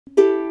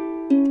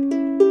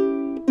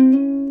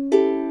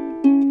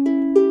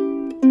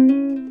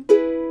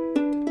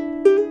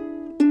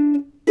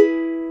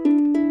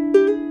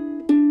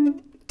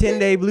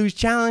10-day blues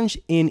challenge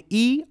in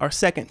E, our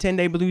second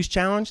 10-day blues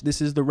challenge.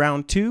 This is the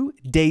round 2,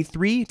 day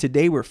 3.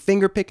 Today we're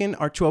finger picking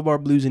our 12-bar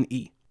blues in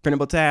E.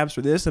 Printable tabs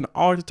for this and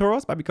all our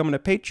tutorials by becoming a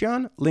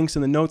Patreon. Links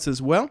in the notes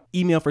as well.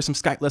 Email for some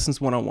Skype lessons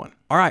one-on-one.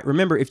 All right,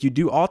 remember, if you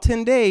do all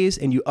 10 days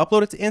and you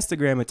upload it to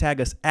Instagram and tag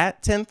us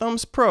at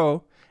 @Tenthumbs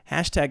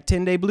hashtag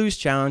 10-day blues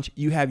challenge,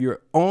 you have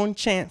your own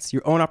chance,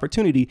 your own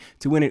opportunity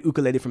to win an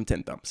ukulele from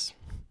Tenthumbs.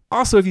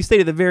 Also, if you stayed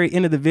at the very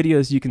end of the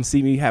videos, you can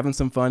see me having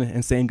some fun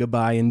and saying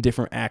goodbye in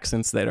different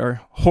accents that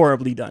are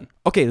horribly done.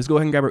 Okay, let's go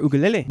ahead and grab our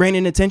ukulele. Brain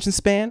and attention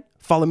span.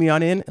 Follow me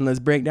on in and let's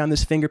break down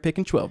this finger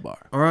picking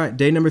 12-bar. All right,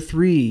 day number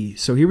 3.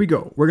 So here we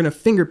go. We're gonna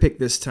finger pick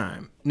this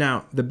time.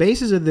 Now, the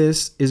basis of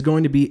this is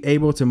going to be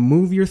able to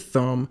move your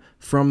thumb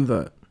from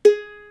the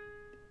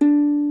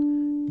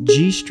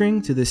G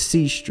string to the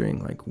C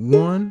string, like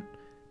 1,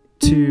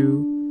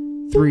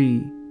 2,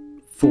 3,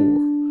 4.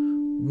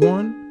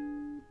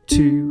 1,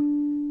 2,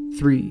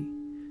 3,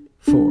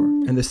 4.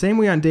 And the same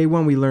way on day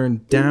 1, we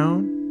learned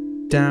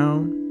down,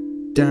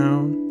 down,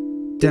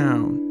 down,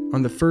 down.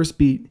 On the first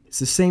beat, it's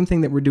the same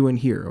thing that we're doing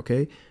here,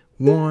 okay?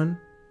 1,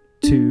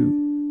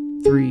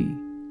 2, 3,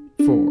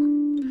 4.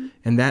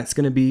 And that's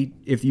going to be,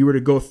 if you were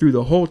to go through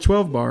the whole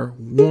 12 bar,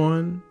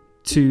 1,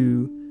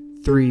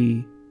 2,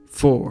 3,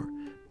 4.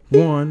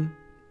 1,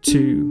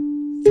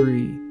 2,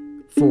 3,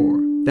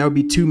 4. That would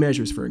be 2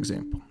 measures, for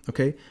example,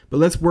 okay? But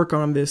let's work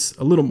on this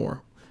a little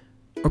more.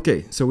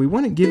 Okay, so we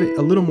want to give it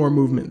a little more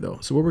movement though.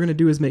 So what we're going to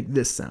do is make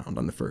this sound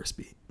on the first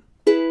beat.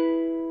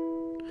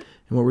 And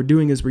what we're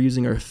doing is we're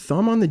using our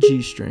thumb on the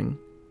G string,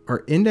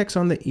 our index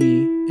on the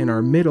E, and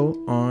our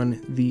middle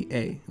on the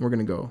A. And we're going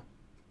to go.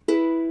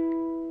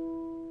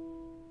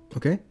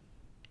 Okay?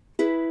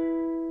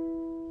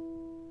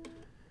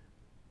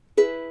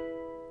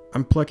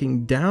 I'm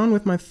plucking down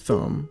with my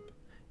thumb,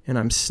 and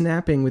I'm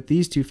snapping with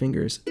these 2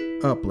 fingers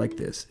up like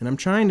this. And I'm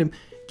trying to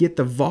get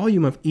the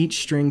volume of each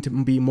string to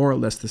be more or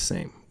less the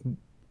same.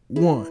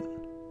 1,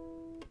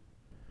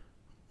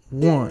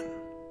 1,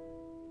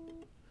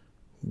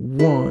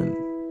 1,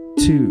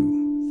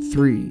 2,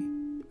 3,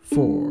 4.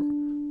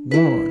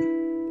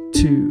 1,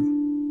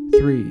 2,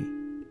 3,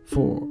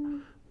 4.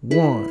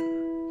 1,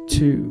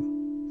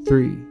 2,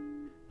 3,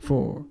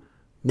 4.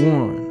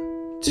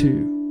 1,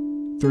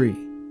 2, 3,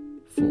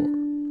 4.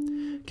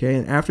 Okay,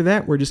 and after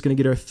that, we're just going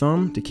to get our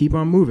thumb to keep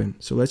on moving.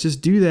 So let's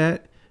just do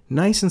that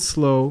nice and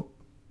slow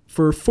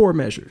for 4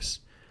 measures.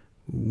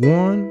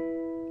 1,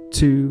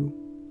 2,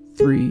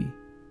 3,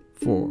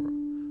 4.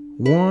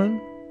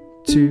 1,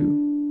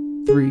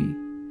 2, 3,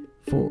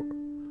 4.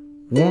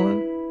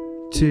 1,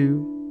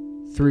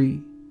 2,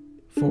 3,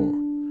 4.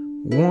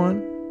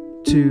 1,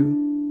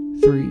 2,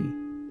 3,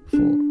 4.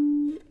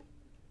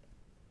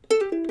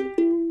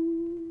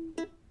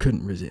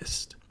 Couldn't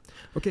resist.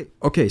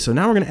 Okay, so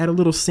now we're going to add a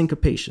little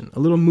syncopation, a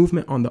little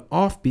movement on the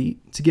offbeat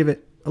to give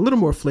it a little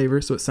more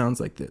flavor, so it sounds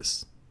like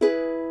this.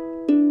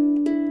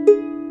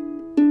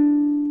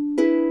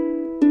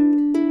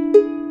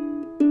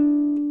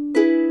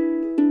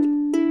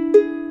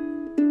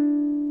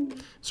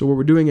 So what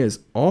we're doing is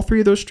all 3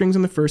 of those strings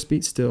on the first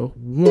beat still,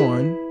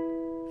 1,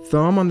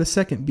 thumb on the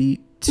second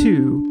beat,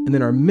 2, and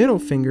then our middle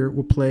finger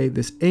will play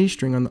this A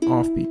string on the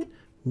offbeat.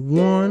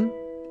 1,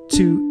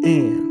 2,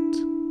 and.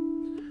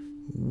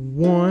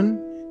 1,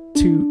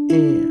 2,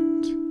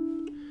 and.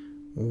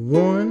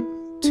 1,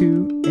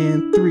 2,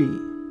 and 3.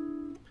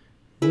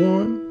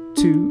 1,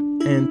 2,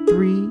 and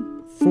 3,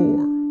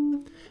 4.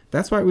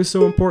 That's why it was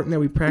so important that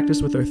we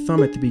practice with our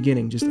thumb at the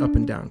beginning, just up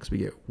and down, because we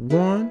get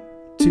 1,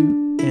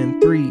 2,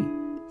 and 3,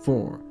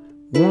 4.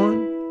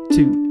 1,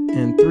 2,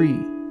 and 3,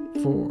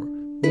 4.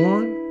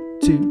 1,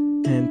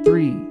 2, and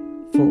 3,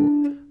 4.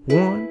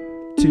 1,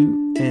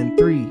 2, and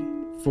 3,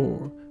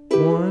 4.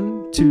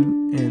 1,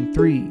 2, and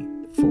 3,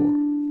 4.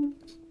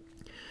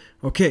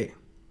 Okay,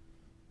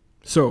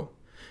 so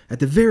at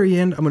the very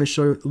end, I'm going to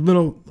show you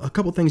a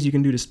couple things you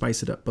can do to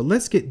spice it up. But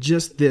let's get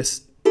just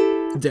this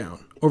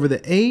down. Over the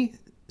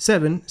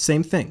A7,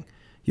 same thing.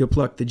 You'll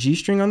pluck the G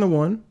string on the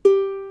 1,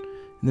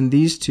 and then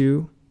these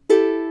 2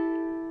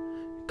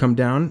 come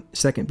down,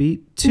 second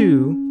beat,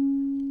 2,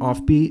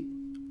 offbeat,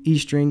 E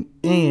string,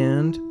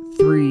 and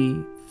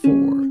 3,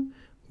 4.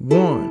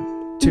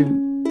 1,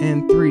 2,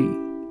 and 3,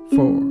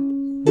 4.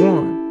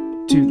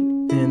 1,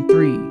 2, and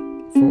 3,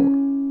 4.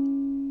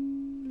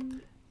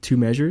 2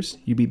 measures,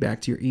 you be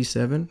back to your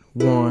E7.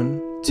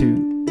 1,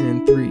 2,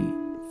 and 3,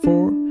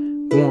 4.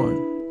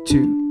 1,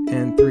 2,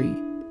 and 3,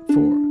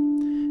 4.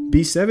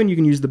 B7, you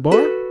can use the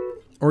bar,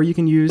 or you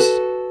can use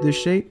this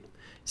shape.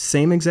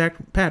 Same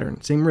exact pattern,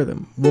 same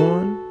rhythm.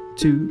 1,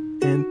 2,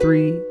 and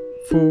 3,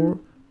 4.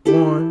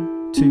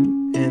 1,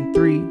 2, and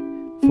 3,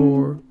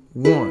 4.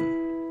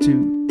 1,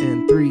 2,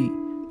 and 3,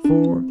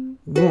 4.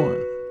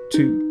 1,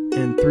 2,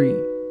 and 3,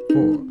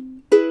 4.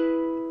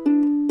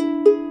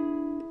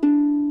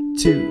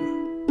 2,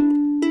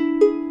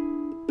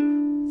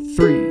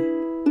 3,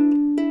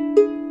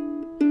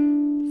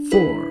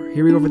 4.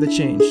 Here we go for the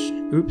change.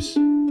 Oops.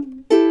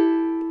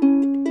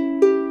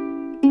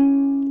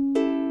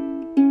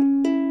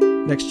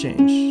 Next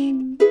change.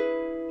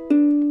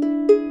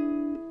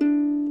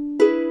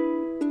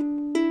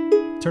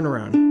 Turn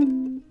around.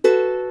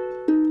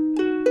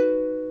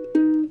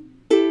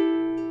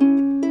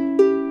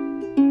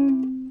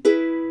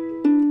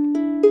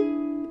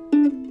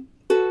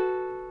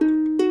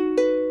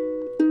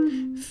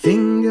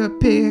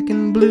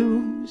 Fingerpicking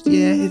blues,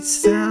 yeah, it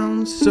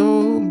sounds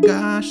so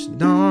gosh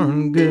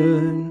darn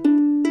good.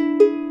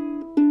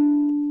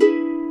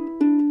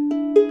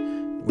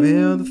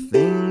 Well, the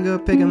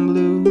fingerpicking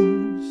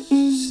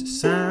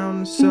blues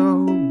sound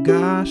so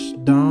gosh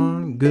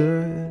darn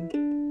good.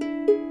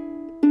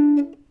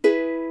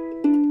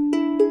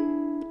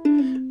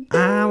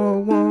 I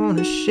want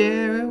to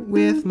share it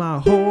with my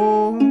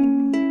whole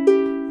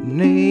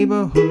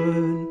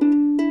neighborhood.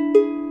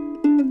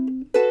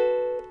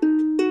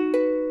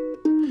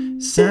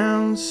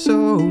 Sounds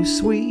so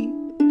sweet,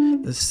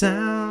 the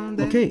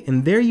sound. Okay,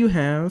 and there you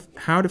have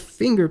how to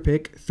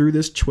fingerpick through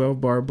this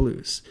 12-bar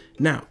blues.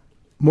 Now,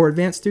 more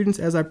advanced students,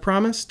 as I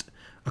promised,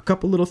 a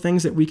couple little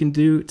things that we can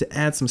do to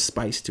add some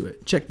spice to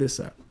it. Check this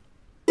out.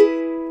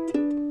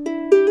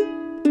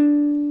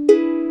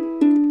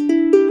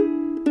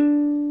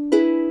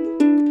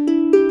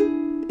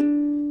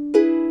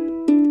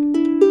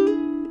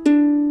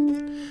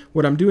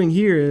 What I'm doing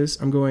here is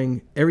I'm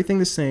going everything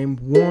the same,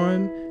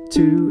 1,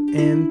 2,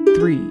 and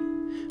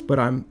 3, but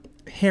I'm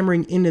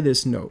hammering into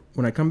this note.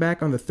 When I come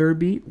back on the third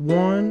beat,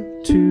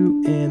 1,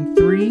 2, and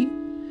 3,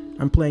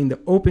 I'm playing the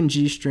open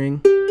G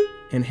string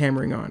and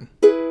hammering on.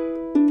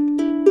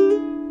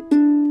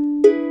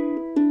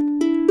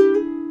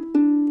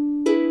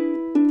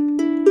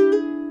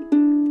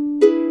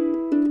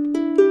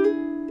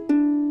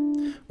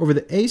 Over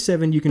the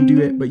A7 you can do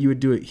it, but you would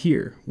do it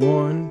here.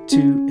 1, 2,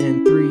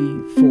 and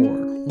 3,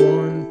 4.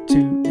 1,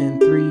 2, and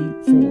 3,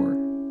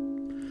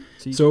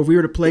 4. So if we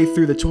were to play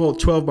through the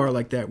 12 bar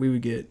like that, we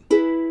would get.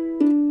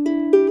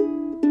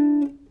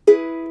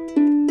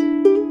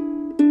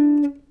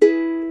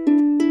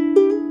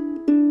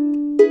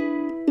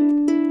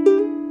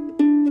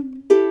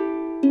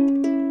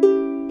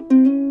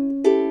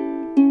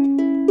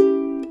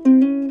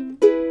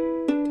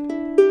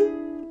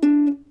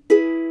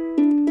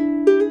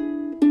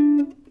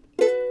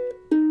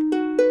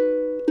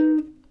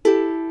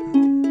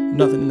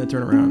 Nothing in the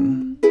turnaround.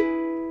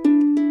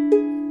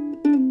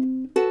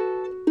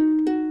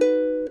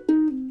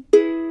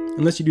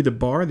 Unless you do the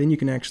bar, then you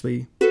can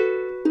actually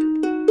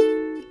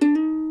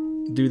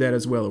do that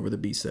as well over the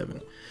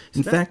B7.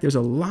 In fact, there's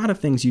a lot of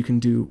things you can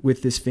do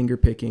with this finger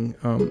picking.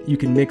 You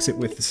can mix it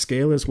with the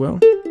scale as well.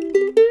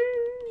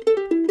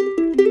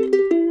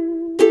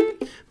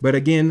 But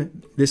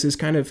again, this is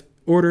kind of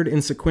ordered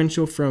in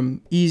sequential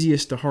from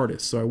easiest to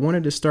hardest. So I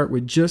wanted to start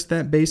with just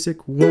that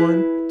basic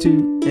 1,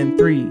 2, and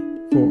 3,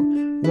 4.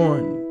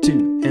 1,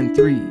 2, and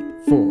 3,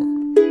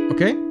 4.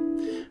 Okay?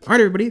 All right,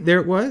 everybody,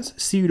 there it was.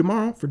 See you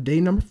tomorrow for day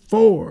number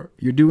 4.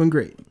 You're doing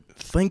great.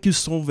 Thank you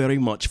so very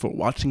much for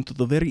watching to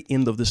the very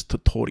end of this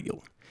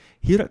tutorial.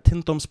 Here at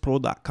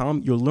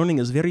TenthumbsPro.com, your learning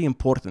is very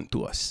important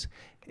to us.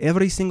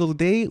 Every single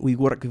day, we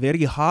work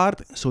very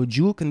hard so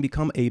you can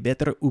become a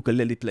better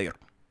ukulele player.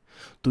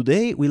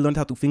 Today, we learned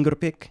how to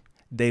fingerpick.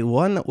 Day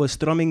 1 was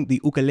strumming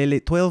the ukulele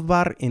 12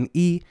 bar in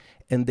E,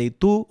 and day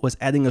 2 was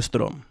adding a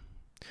strum.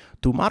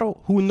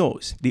 Tomorrow, who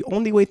knows? The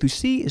only way to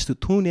see is to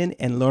tune in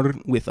and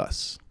learn with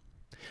us.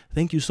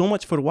 Thank you so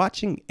much for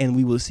watching, and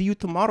we will see you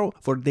tomorrow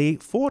for day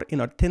 4 in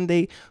our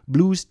 10-day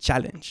blues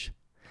challenge.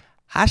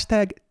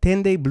 Hashtag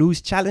 10-day blues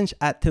challenge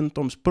at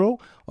TenthumbsPro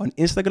on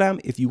Instagram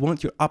if you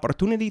want your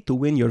opportunity to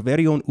win your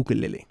very own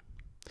ukulele.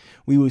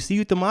 We will see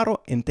you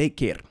tomorrow, and take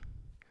care.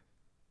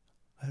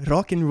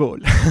 Rock and roll.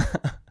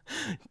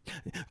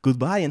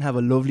 Goodbye and have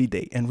a lovely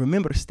day. And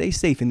remember, stay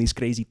safe in these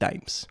crazy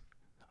times.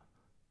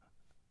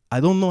 I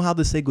don't know how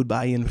to say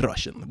goodbye in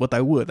Russian, but I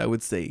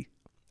would say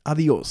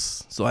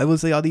adios. So I will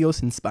say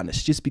adios in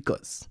Spanish just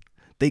because.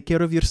 Take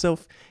care of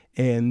yourself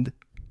and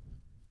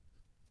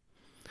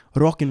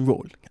rock and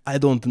roll. I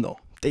don't know.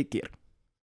 Take care.